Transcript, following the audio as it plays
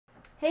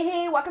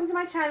Hey, welcome to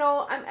my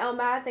channel. I'm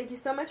Elma. Thank you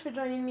so much for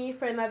joining me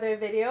for another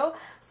video.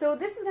 So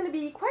this is going to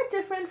be quite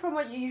different from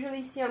what you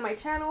usually see on my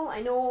channel.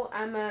 I know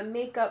I'm a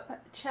makeup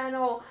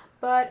channel,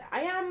 but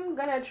I am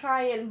gonna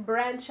try and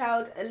branch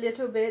out a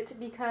little bit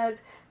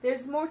because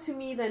there's more to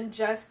me than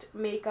just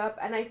makeup,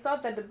 and I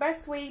thought that the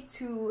best way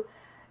to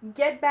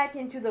get back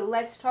into the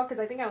Let's Talk,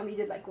 because I think I only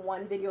did like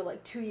one video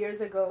like 2 years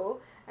ago,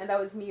 and that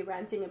was me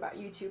ranting about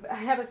YouTube. I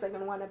have a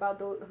second one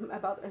about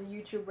a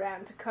YouTube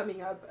rant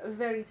coming up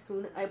very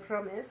soon, I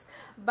promise.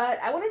 But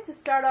I wanted to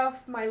start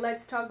off my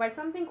Let's Talk by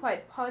something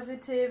quite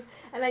positive,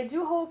 and I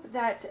do hope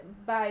that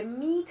by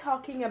me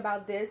talking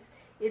about this,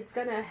 it's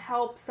gonna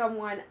help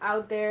someone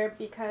out there,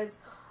 because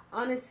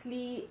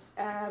honestly,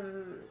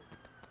 I'm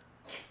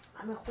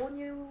a whole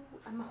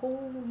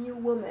new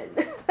woman.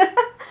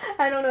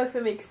 I don't know if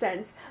it makes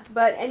sense,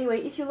 but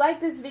anyway, if you like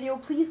this video,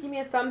 please give me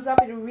a thumbs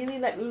up. It will really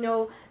let me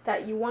know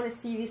that you want to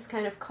see this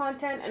kind of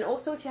content. And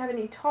also, if you have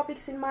any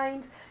topics in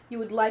mind you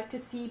would like to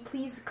see,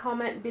 please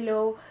comment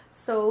below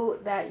so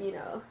that, you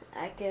know,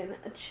 I can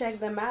check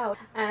them out.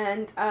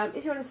 And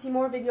if you want to see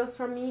more videos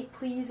from me,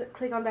 please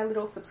click on that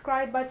little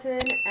subscribe button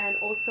and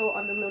also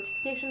on the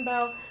notification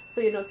bell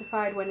so you're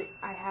notified when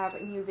I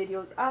have new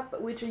videos up,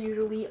 which are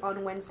usually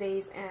on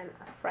Wednesdays and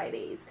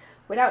Fridays.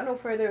 Without no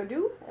further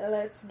ado,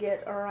 let's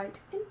get right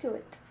into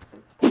it.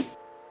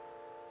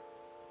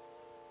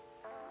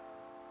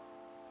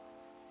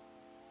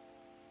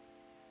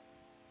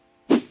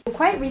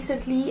 Quite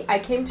recently, I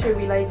came to a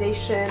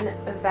realization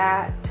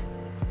that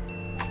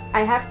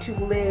I have to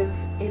live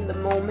in the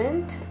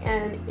moment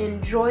and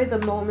enjoy the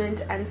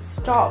moment and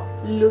stop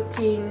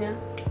looking,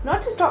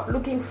 not to stop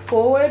looking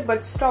forward,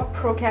 but stop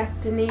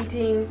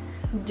procrastinating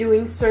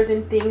doing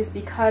certain things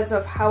because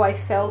of how I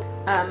felt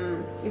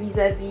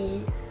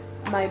vis-a-vis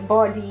my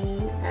body,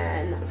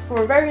 and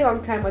for a very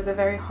long time was a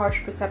very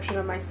harsh perception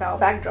of myself.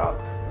 Backdrop: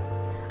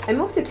 I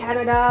moved to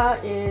Canada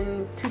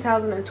in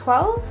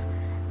 2012,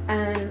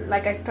 and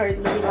like I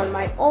started living on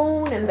my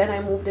own, and then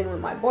I moved in with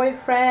my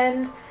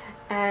boyfriend,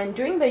 and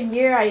during the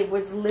year I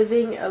was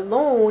living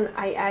alone,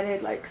 I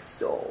added like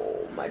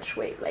so much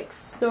weight, like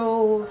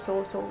so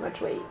much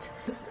weight.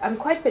 I'm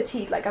quite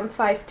petite, like I'm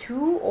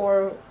 5'2"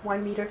 or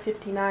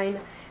 1.59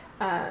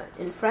 m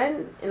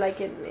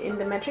in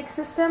the metric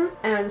system,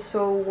 and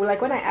so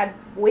like when I add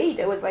weight,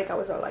 it was like I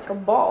was like a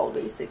ball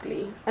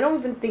basically. I don't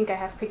even think I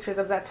have pictures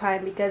of that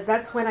time, because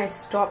that's when I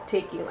stopped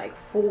taking like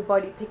full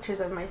body pictures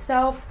of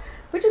myself,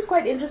 which is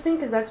quite interesting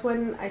because that's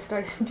when I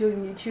started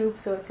doing YouTube.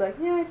 So it's like,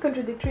 yeah,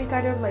 contradictory,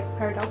 kind of like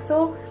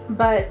paradoxal.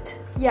 But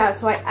yeah,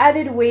 so I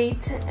added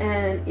weight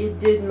and it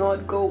did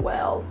not go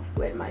well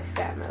with my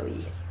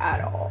family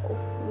at all.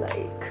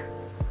 Like,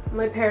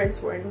 my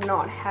parents were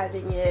not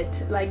having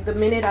it. Like the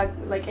minute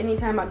like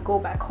anytime I'd go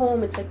back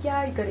home, it's like,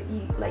 yeah, you gotta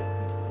eat, like,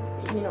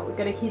 you know, you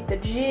gotta hit the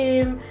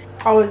gym.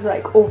 I was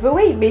like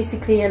overweight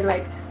basically, and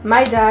like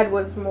my dad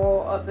was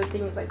more of the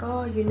things like,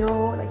 oh, you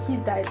know, like he's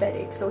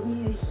diabetic, so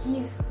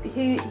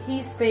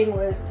his thing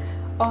was,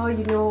 oh,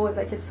 you know,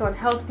 like it's so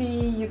unhealthy,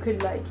 you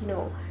could like, you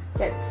know,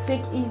 get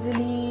sick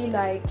easily,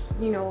 like,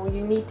 you know,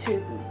 you need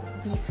to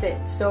be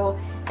fit. So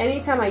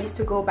anytime I used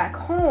to go back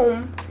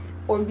home,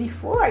 or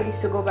before I used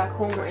to go back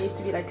home, I used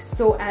to be like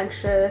so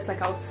anxious,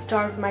 like I would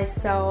starve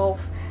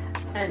myself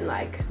and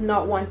like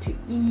not want to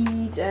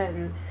eat.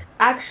 And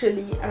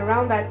actually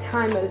around that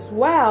time as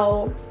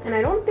well, and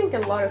I don't think a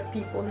lot of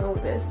people know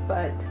this,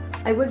 but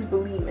I was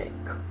bulimic,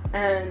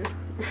 and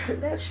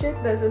that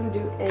shit doesn't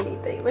do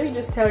anything. Let me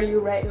just tell you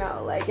right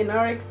now, like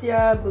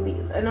anorexia,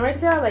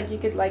 like you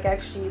could like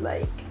actually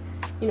like,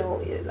 you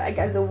know, like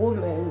as a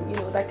woman, you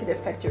know, that could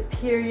affect your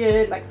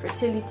period, like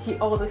fertility,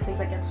 all those things.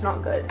 Like it's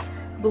not good.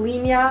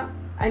 Bulimia,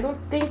 I don't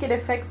think it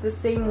affects the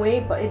same way,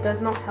 but it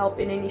does not help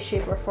in any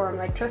shape or form.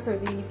 Like, trust and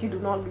believe, you do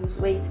not lose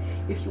weight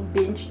if you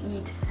binge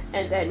eat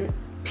and then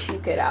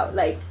puke it out.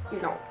 Like,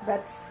 you know,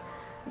 that's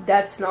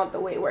not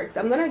the way it works.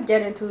 I'm gonna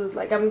get into,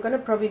 like, I'm gonna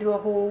probably do a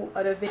whole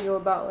other video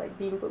about like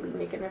being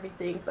bulimic and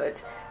everything,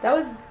 but that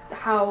was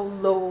how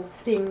low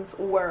things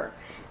were.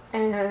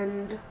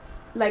 And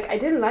like I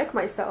didn't like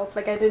myself,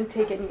 like I didn't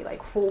take any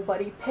like full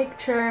body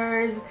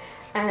pictures,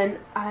 and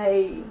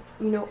I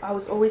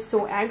was always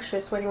so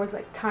anxious when it was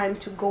like time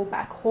to go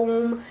back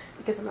home,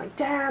 because I'm like,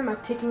 damn, I'm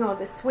taking all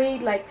this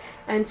weight. Like,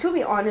 and to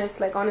be honest,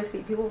 like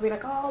honestly, people will be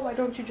like, oh, why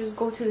don't you just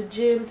go to the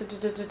gym,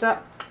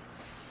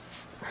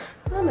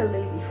 I'm a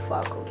lazy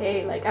fuck,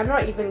 okay? Like, I'm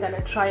not even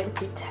gonna try and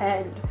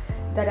pretend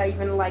that I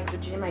even like the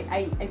gym.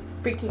 I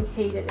freaking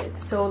hated it.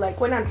 So like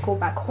when I'd go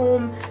back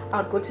home,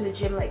 I'd go to the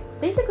gym like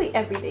basically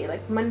every day,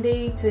 like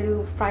Monday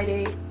to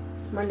Friday,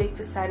 Monday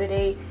to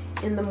Saturday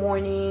in the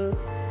morning,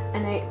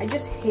 and I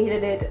just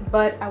hated it.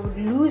 But I would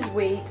lose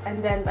weight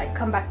and then like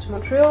come back to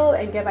Montreal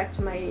and get back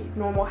to my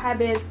normal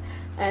habits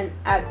and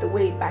add the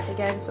weight back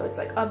again. So it's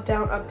like up,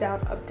 down, up,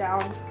 down, up,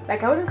 down.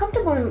 Like I wasn't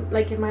comfortable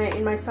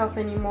in myself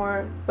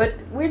anymore. But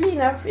weirdly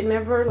enough, it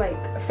never like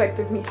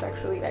affected me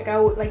sexually. Like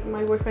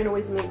my boyfriend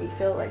always made me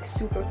feel like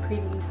super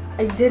pretty.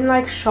 I didn't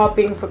like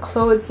shopping for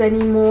clothes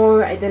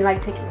anymore. I didn't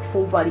like taking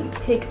full body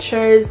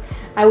pictures.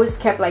 I always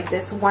kept like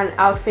this one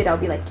outfit. I'll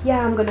be like,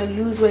 yeah, I'm gonna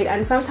lose weight,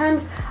 and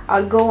sometimes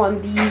I'll go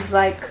on these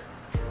like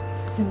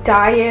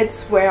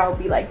diets where I'll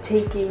be like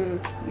taking,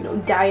 you know,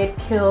 diet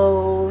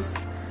pills,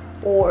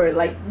 or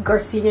like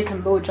Garcinia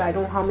Cambogia. I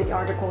don't know how many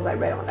articles I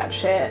read on that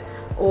shit,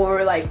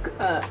 or like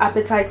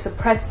appetite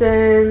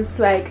suppressants,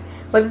 like.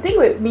 But the thing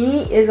with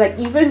me is like,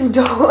 even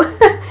though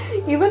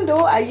even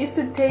though I used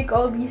to take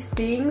all these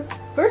things,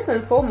 first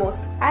and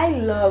foremost, I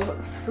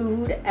love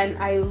food and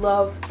I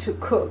love to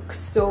cook.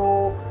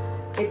 So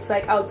it's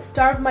like I'll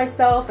starve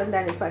myself, and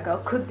then it's like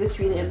I'll cook this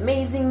really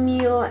amazing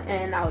meal,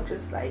 and I'll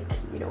just like,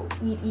 you know,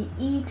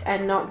 eat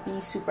and not be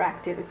super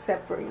active,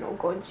 except for, you know,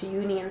 going to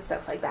uni and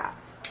stuff like that.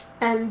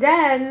 And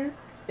then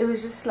it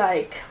was just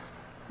like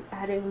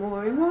adding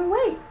more and more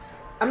weight.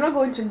 I'm not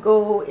going to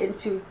go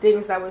into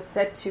things that was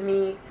said to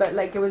me, but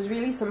like it was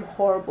really some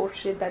horrible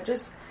shit that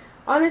just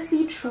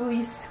honestly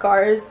truly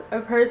scars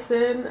a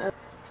person.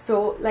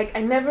 So like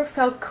I never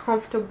felt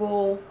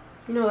comfortable,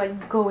 you know,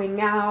 like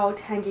going out,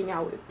 hanging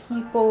out with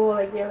people.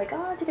 Like they're like,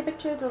 oh, take a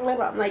picture, blah, blah,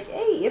 blah. I'm like,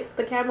 hey, if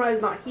the camera is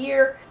not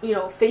here, you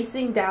know,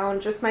 facing down,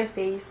 just my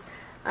face,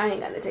 I ain't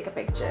gonna take a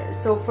picture.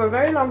 So for a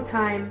very long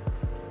time,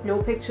 no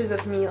pictures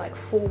of me like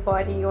full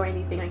body or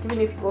anything. Like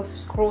even if you go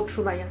scroll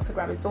through my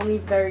Instagram, it's only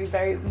very,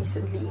 very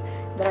recently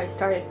that I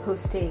started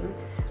posting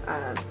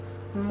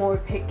more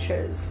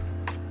pictures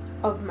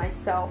of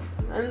myself.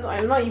 And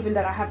not even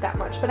that I have that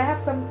much, but I have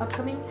some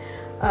upcoming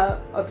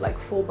of like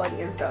full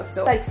body and stuff.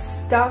 So like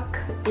stuck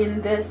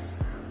in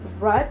this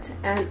rut,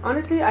 and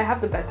honestly I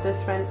have the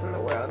bestest friends in the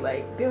world.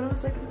 Like they're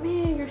always like,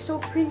 man, you're so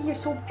pretty, you're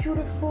so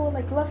beautiful,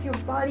 like love your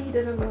body,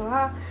 da da da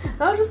da.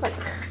 And I was just like,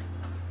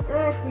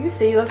 you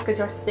say that's because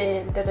you're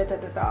thin, da da da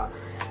da da.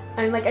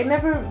 And like I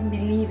never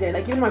believed it.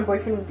 Like even my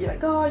boyfriend would be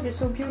like, oh, you're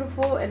so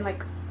beautiful, and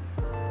like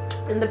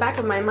in the back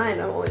of my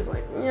mind I'm always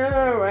like,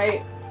 yeah,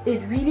 right.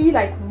 It really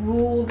like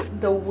ruled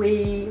the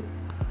way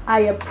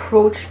I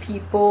approach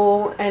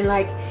people, and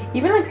like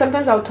even like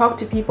sometimes I'll talk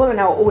to people and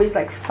I'll always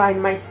like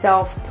find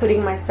myself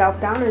putting myself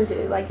down,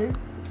 and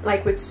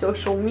like with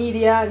social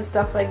media and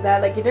stuff like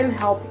that, like it didn't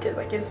help because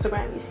like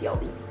Instagram, you see all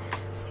these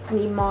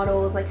skinny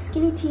models, like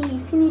skinny tea,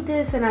 skinny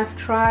this, and I've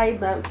tried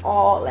them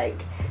all.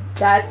 Like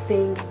that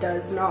thing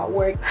does not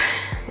work.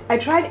 I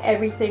tried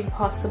everything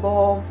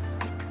possible,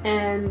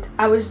 and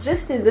I was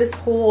just in this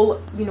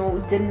whole, you know,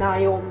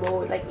 denial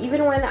mode. Like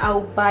even when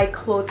I'll buy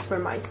clothes for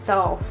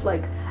myself,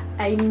 like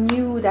I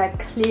knew that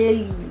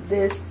clearly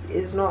this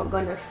is not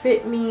gonna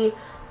fit me,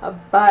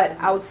 but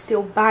I would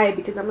still buy it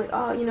because I'm like,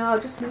 oh, you know, I'll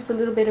just lose a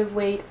little bit of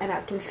weight and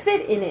I can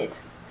fit in it.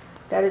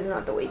 That is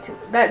not the way to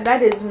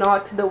that is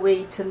not the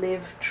way to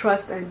live.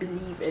 Trust and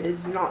believe, it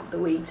is not the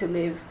way to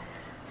live.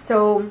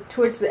 So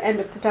towards the end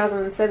of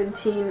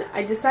 2017,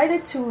 I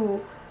decided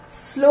to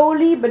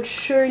slowly but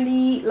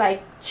surely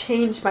like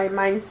change my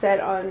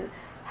mindset on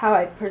how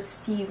I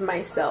perceive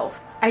myself.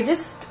 I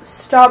just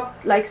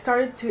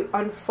started to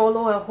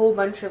unfollow a whole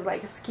bunch of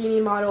like skinny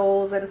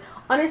models. And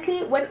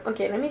honestly,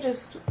 let me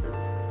just,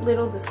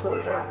 little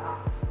disclosure,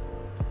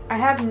 I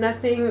have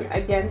nothing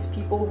against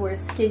people who are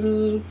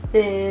skinny,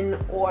 thin,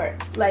 or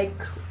like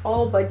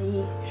all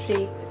body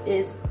shape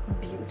is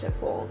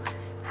beautiful.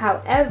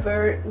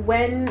 However,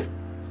 when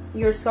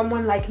you're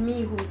someone like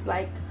me who's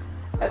like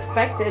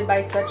affected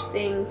by such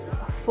things,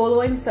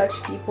 following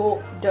such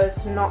people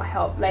does not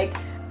help. Like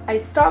I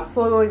stopped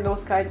following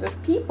those kinds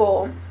of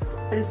people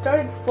and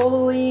started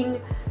following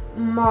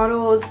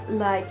models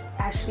like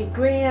Ashley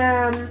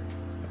Graham,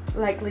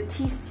 like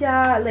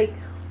Leticia, like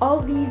all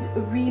these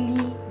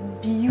really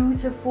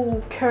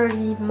beautiful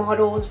curvy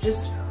models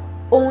just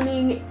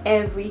owning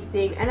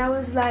everything. And I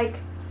was like,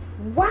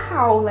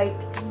 wow, like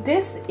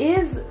this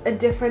is a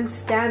different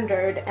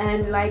standard.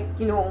 And like,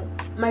 you know,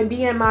 my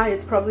BMI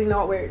is probably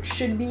not where it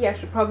should be. I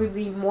should probably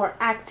be more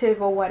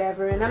active or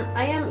whatever, and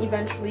I am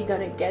eventually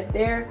gonna get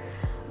there,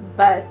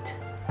 but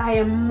I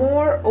am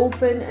more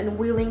open and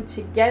willing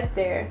to get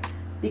there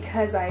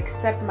because I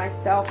accept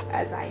myself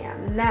as I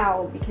am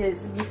now.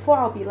 Because before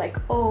I'll be like,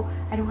 oh,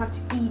 I don't have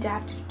to eat, I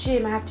have to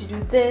gym, I have to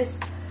do this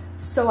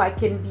so I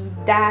can be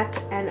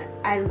that, and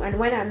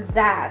when I'm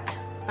that,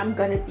 I'm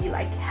gonna be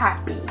like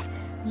happy.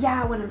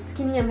 Yeah, when I'm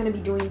skinny I'm gonna be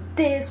doing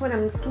this, when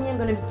I'm skinny I'm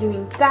gonna be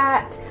doing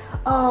that.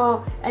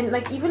 Oh, and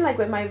like even like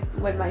when my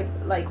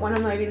like one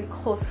of my really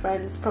close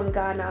friends from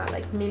Ghana,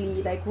 like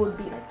Millie, like would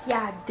be like,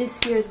 yeah,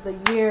 this year's the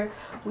year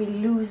we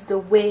lose the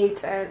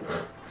weight. And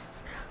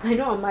I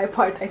know on my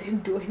part I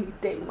didn't do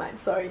anything, man,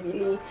 sorry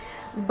Millie,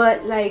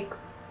 but like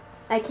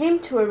I came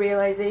to a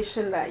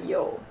realization that,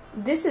 yo,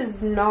 this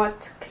is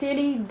not,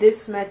 clearly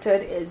this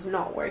method is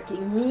not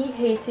working. Me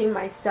hating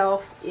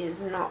myself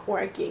is not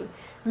working.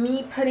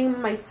 Me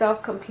putting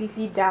myself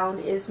completely down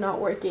is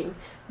not working.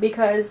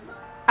 Because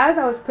as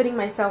I was putting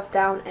myself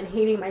down and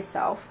hating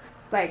myself,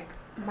 like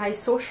my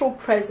social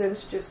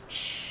presence just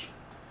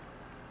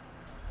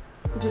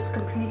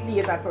completely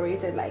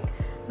evaporated. Like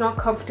not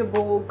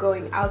comfortable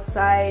going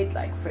outside,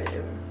 like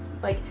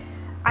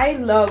I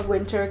love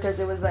winter because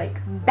it was like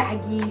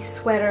baggy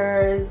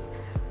sweaters,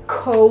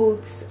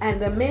 coats,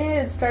 and the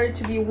minute it started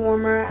to be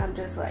warmer, I'm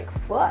just like,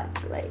 fuck,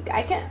 like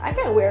I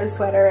can't wear a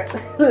sweater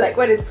like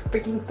when it's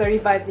freaking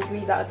 35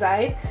 degrees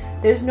outside.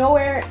 There's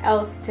nowhere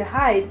else to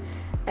hide.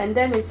 And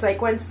then it's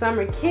like when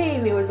summer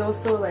came, it was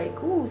also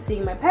like, ooh,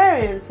 seeing my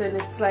parents, and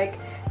it's like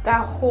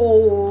that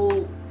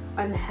whole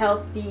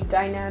unhealthy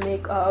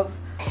dynamic of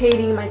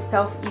hating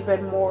myself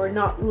even more,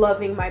 not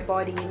loving my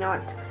body,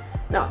 not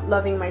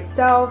loving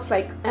myself,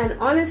 like. And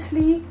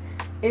honestly,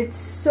 it's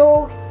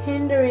so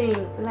hindering,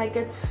 like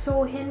it's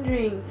so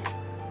hindering.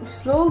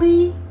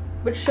 Slowly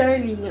but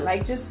surely,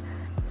 like just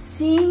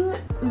seeing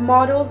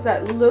models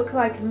that look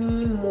like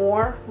me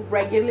more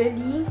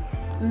regularly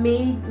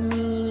made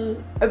me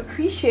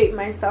appreciate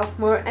myself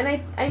more.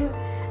 And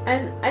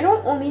I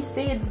don't only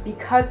say it's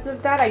because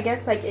of that. I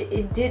guess like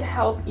it did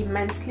help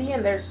immensely,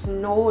 and there's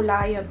no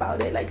lie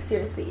about it. Like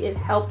seriously, it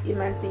helped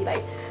immensely.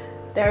 Like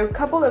there are a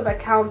couple of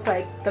accounts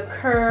like the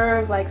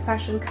Curve, like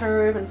Fashion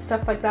Curve and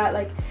stuff like that,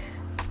 like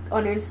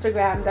on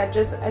Instagram, that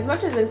just, as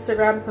much as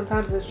Instagram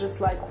sometimes is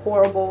just like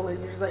horrible and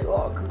you're just like,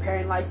 oh,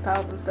 comparing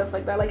lifestyles and stuff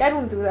like that. Like I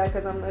don't do that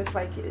because I'm just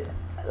like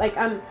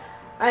I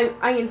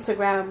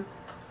Instagram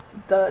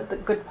the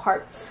good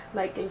parts.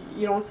 Like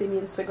you don't see me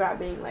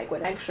Instagramming like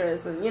with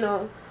extras, and you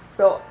know,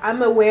 so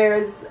I'm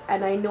aware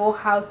and I know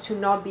how to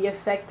not be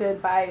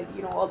affected by,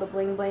 you know, all the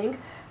bling bling.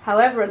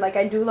 However, like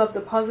I do love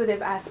the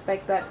positive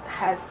aspect that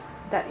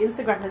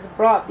Instagram has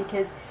brought,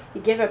 because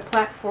it gave a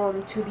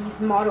platform to these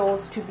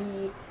models to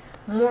be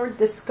more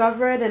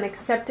discovered and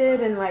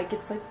accepted, and like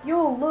it's like,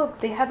 yo, look,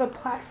 they have a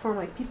platform,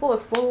 like people are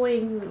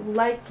following,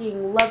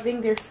 liking,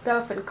 loving their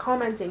stuff and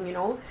commenting, you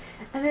know.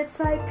 And it's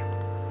like,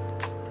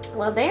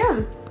 well,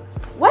 damn,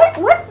 why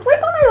don't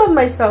I love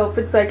myself?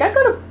 It's like, I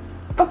got a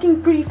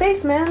fucking pretty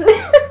face, man.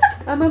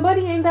 And my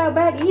body ain't that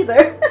bad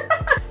either.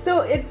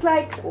 So it's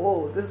like,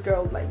 oh, this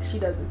girl, like, she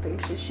doesn't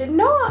think she's shit.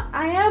 No,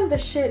 I am the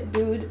shit,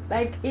 dude.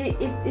 Like,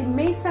 it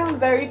may sound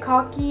very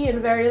cocky and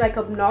very, like,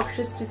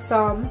 obnoxious to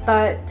some,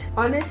 but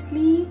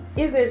honestly,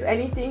 if there's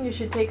anything you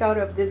should take out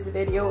of this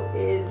video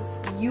is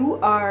you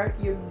are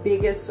your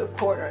biggest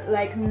supporter.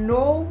 Like,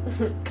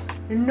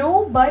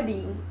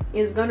 nobody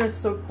is gonna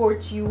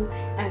support you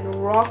and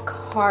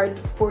rock hard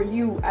for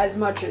you as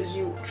much as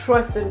you.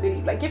 Trust and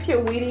believe. Like, if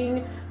you're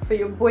waiting for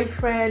your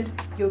boyfriend,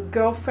 your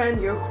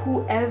girlfriend, your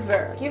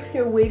whoever, if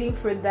you're waiting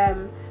for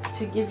them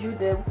to give you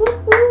the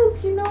whoop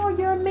whoop, you know,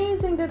 you're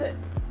amazing,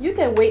 you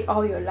can wait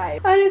all your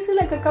life. Honestly,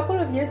 like a couple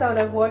of years I would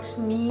have watched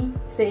me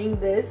saying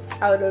this,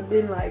 I would have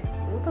been like,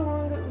 what the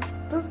wrong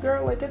with this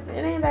girl? Like, it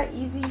ain't that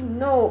easy.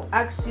 No,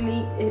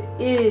 actually it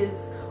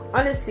is.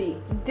 Honestly,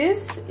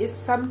 this is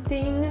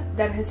something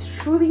that has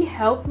truly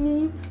helped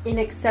me in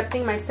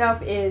accepting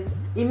myself. Is,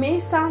 it may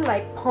sound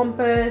like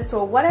pompous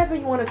or whatever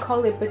you want to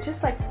call it, but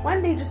just like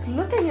one day, just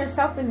look at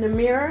yourself in the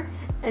mirror,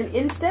 and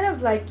instead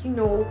of like, you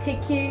know,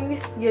 picking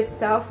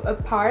yourself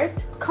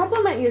apart,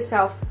 compliment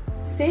yourself.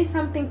 Say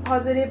something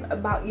positive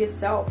about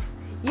yourself.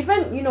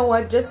 Even, you know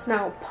what, just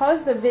now,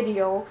 pause the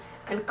video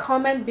and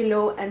comment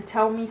below and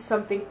tell me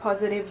something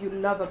positive you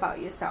love about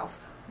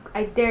yourself.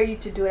 I dare you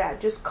to do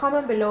that. Just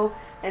comment below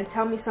and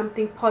tell me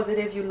something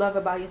positive you love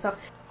about yourself.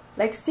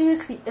 Like,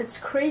 seriously, it's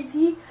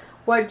crazy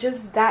what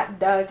just that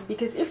does.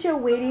 Because if you're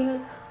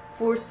waiting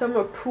for some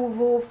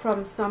approval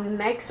from some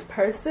next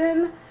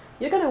person,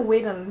 you're gonna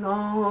wait a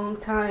long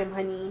time,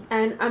 honey.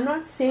 And I'm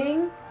not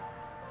saying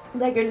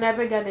that you're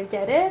never gonna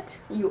get it.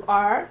 You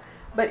are.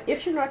 But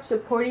if you're not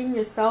supporting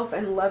yourself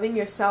and loving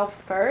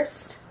yourself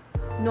first,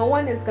 no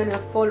one is gonna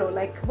follow.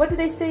 Like, what do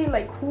they say?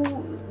 Like,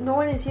 no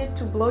one is here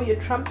to blow your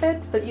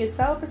trumpet but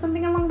yourself, or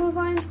something along those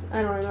lines.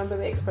 I don't remember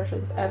the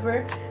expressions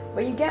ever,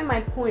 but you get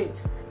my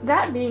point.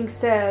 That being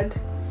said,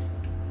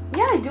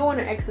 yeah, I do want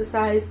to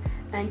exercise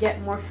and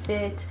get more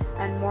fit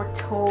and more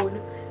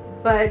tone,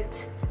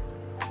 but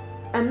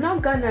I'm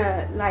not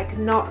gonna like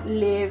not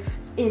live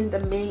in the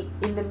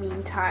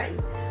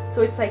meantime.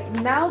 So it's like,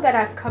 now that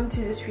I've come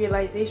to this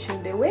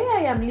realization, the way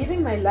I am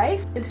living my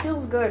life, it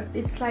feels good.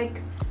 It's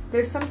like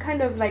there's some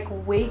kind of like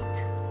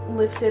weight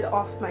lifted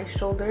off my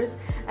shoulders.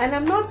 And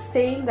I'm not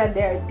saying that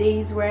there are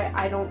days where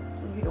I don't,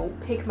 you know,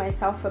 pick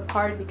myself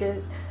apart,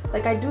 because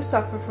like I do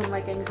suffer from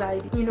like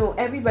anxiety. You know,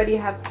 everybody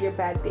have their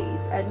bad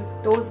days, and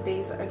those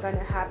days are gonna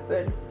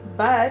happen.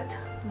 But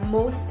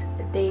most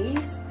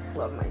days, I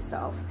love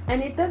myself.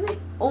 And it doesn't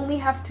only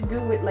have to do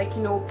with like,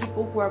 you know,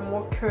 people who are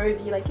more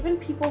curvy, like even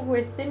people who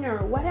are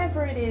thinner,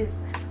 whatever it is,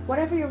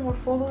 whatever your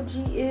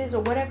morphology is,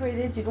 or whatever it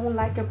is you don't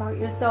like about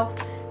yourself,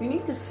 you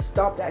need to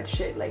stop that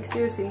shit. Like,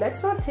 seriously,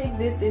 let's not take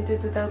this into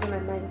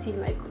 2019.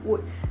 Like,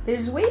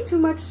 there's way too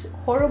much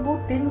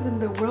horrible things in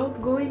the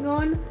world going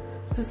on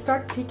to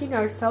start picking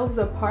ourselves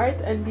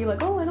apart and be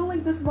like, oh, I don't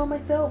like this about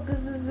myself,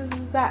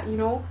 this, that, you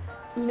know,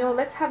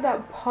 let's have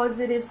that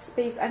positive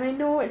space. And I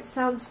know it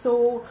sounds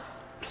so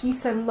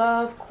peace and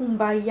love,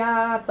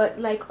 kumbaya, but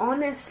like,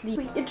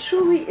 honestly, it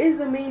truly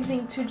is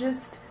amazing to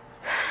just,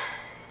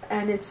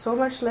 and it's so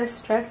much less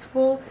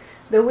stressful.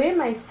 The way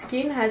my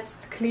skin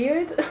has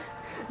cleared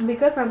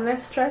because I'm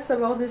less stressed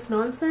about this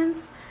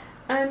nonsense,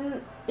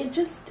 and it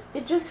just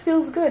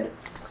feels good.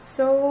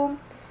 So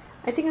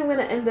I think I'm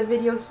gonna end the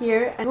video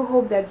here. I do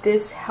hope that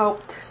this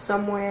helped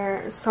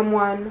somewhere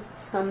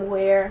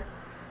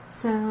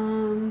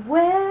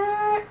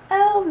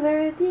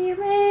over the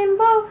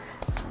rainbow.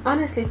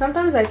 Honestly,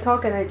 sometimes I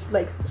talk and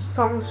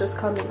songs just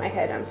come in my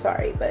head. I'm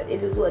sorry, but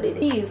it is what it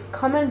is. Please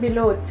comment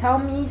below, tell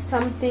me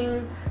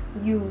something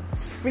you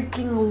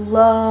freaking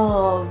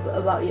love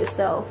about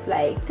yourself.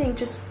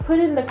 Just put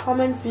in the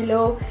comments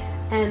below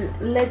and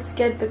let's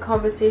get the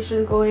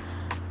conversation going.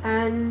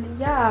 And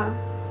yeah,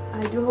 I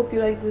do hope you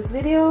like this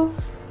video,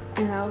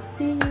 and I'll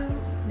see you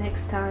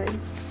next time.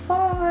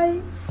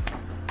 Bye.